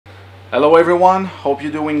Hello everyone, hope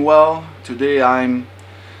you're doing well. Today I'm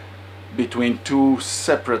between two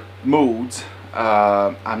separate moods.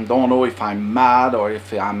 I don't know if I'm mad or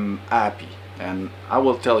if I'm happy, and I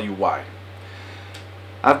will tell you why.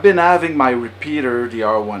 I've been having my repeater, the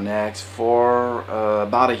DR-1X, for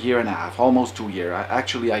about a year and a half, almost 2 years.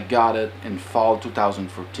 I got it in fall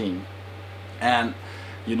 2014, and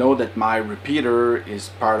you know that my repeater is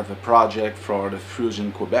part of a project for the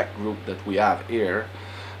FUSION-QUEBEC group that we have here,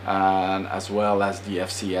 and as well as the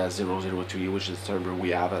FCS-003, which is the server we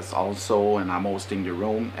have as also, and I'm hosting the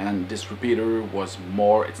room. And this repeater was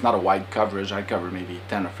more, it's not a wide coverage. I cover maybe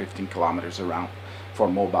 10 or 15 kilometers around for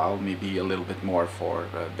mobile, maybe a little bit more for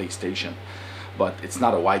base station, but it's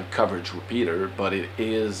not a wide coverage repeater, but it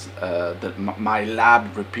is my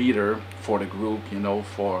lab repeater for the group, you know,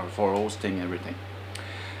 for hosting everything.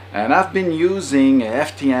 And I've been using a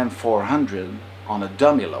FTM-400 on a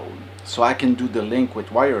dummy load, so I can do the link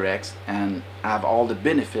with Wire-X and have all the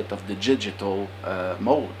benefit of the digital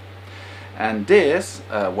mode. And this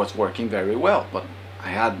was working very well, but I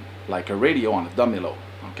had like a radio on a dummy load,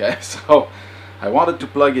 okay? So I wanted to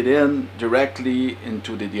plug it in directly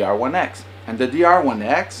into the DR-1X. And the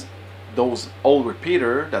DR-1X, those old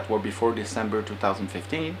repeater that were before December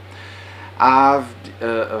 2015, have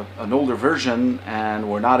an older version and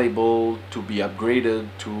were not able to be upgraded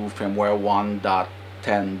to firmware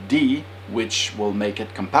 1.10D, which will make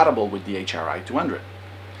it compatible with the HRI-200.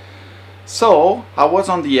 So I was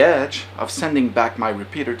on the edge of sending back my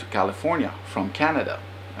repeater to California from Canada,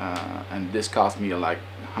 and this cost me like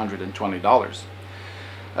 $120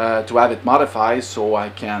 to have it modified so I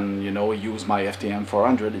can, you know, use my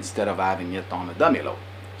FTM-400 instead of having it on a dummy load.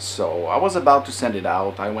 So I was about to send it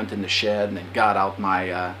out. I went in the shed and got out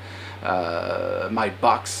my my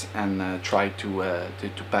box and tried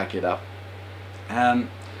to pack it up. And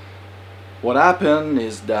what happened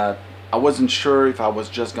is that I wasn't sure if I was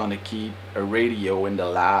just gonna keep a radio in the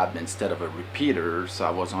lab instead of a repeater, so I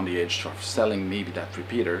was on the edge of selling maybe that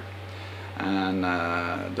repeater. And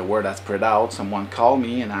the word had spread out. Someone called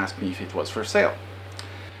me and asked me if it was for sale.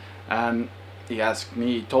 And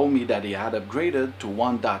he told me that he had upgraded to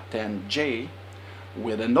 1.10J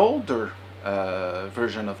with an older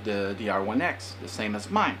version of the DR-1X, the same as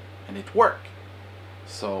mine, and it worked.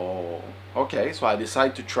 So, okay, so I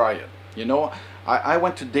decided to try it. You know, I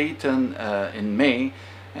went to Dayton in May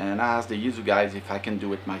and asked the Yeasu guys if I can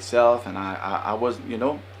do it myself, and I was, you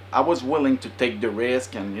know, I was willing to take the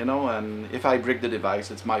risk, and you know, and if I break the device,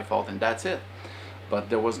 it's my fault and that's it. But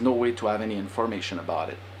there was no way to have any information about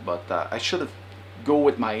it. But I should have go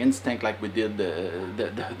with my instinct like we did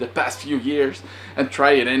the past few years and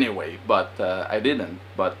try it anyway, but I didn't.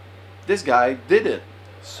 But this guy did it.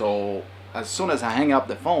 So as soon as I hang up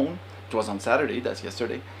the phone, it was on Saturday, that's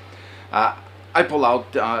yesterday, I did pull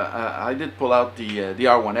out the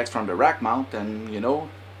DR-1X from the rack mount and, you know,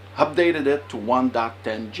 updated it to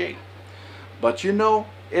 1.10J. But you know,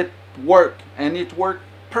 it worked, and it worked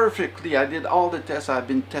perfectly. I did all the tests. I've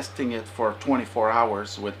been testing it for 24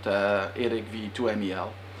 hours with ERIC V2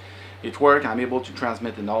 MEL. It worked. I'm able to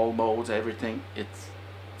transmit in all modes, everything. It's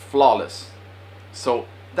flawless. So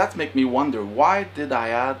that makes me wonder, why did I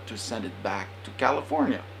have to send it back to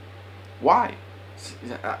California? Why?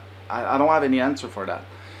 I don't have any answer for that.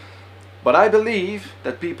 But I believe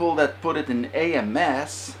that people that put it in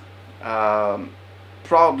AMS,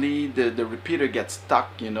 probably the repeater gets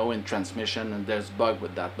stuck, you know, in transmission, and there's bug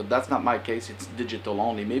with that. But that's not my case. It's digital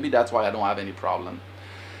only. Maybe that's why I don't have any problem.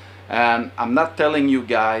 And I'm not telling you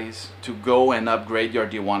guys to go and upgrade your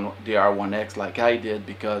DR-1X like I did,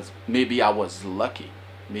 because maybe I was lucky.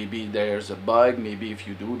 Maybe there's a bug. Maybe if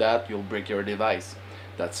you do that, you'll break your device.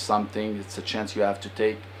 That's something, it's a chance you have to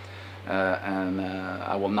take. And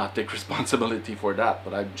I will not take responsibility for that.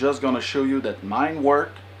 But I'm just going to show you that mine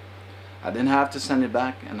worked. I didn't have to send it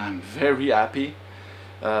back, and I'm very happy.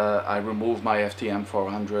 I removed my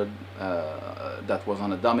FTM-400 that was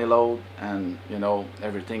on a dummy load, and you know,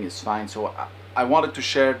 everything is fine. So I wanted to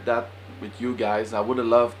share that with you guys. I would have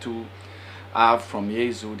loved to have from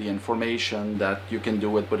Yeasu the information that you can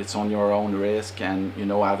do it, but it's on your own risk, and you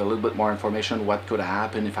know, have a little bit more information what could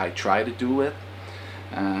happen if I try to do it.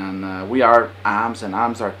 And we are AMs, and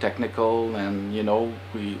AMs are technical, and you know,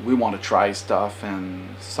 we want to try stuff,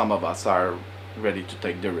 and some of us are ready to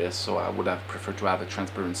take the risk. So I would have preferred to have a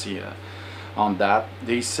transparency on that.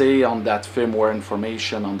 They say on that firmware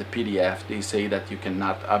information on the PDF, they say that you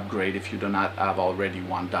cannot upgrade if you do not have already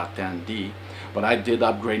 1.10D, but I did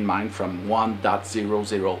upgrade mine from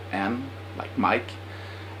 1.00M like Mike.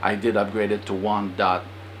 I did upgrade it to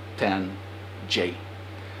 1.10J,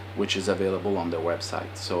 which is available on their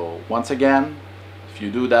website. So once again, if If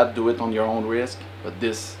you do that, do it on your own risk, but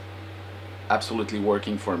this absolutely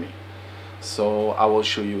working for me. So I will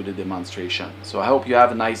show you the demonstration. So I hope you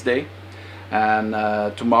have a nice day, and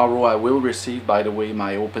tomorrow I will receive, by the way,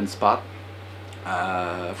 my open spot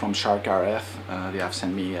from Shark RF. They have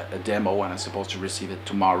sent me a demo and I'm supposed to receive it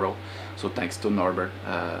tomorrow. So thanks to Norbert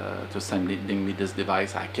to sending me this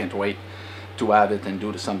device. I can't wait to have it and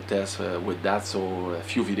do some tests with that. So a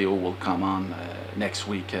few videos will come on next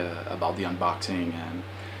week about the unboxing and,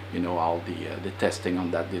 you know, all the testing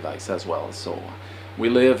on that device as well. So we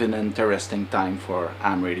live in an interesting time for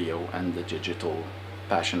ham radio and the digital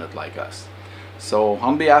passionate like us. So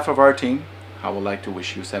on behalf of our team, I would like to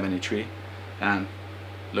wish you 73, and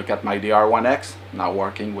look at my DR-1X now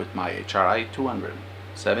working with my HRI-200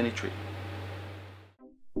 73.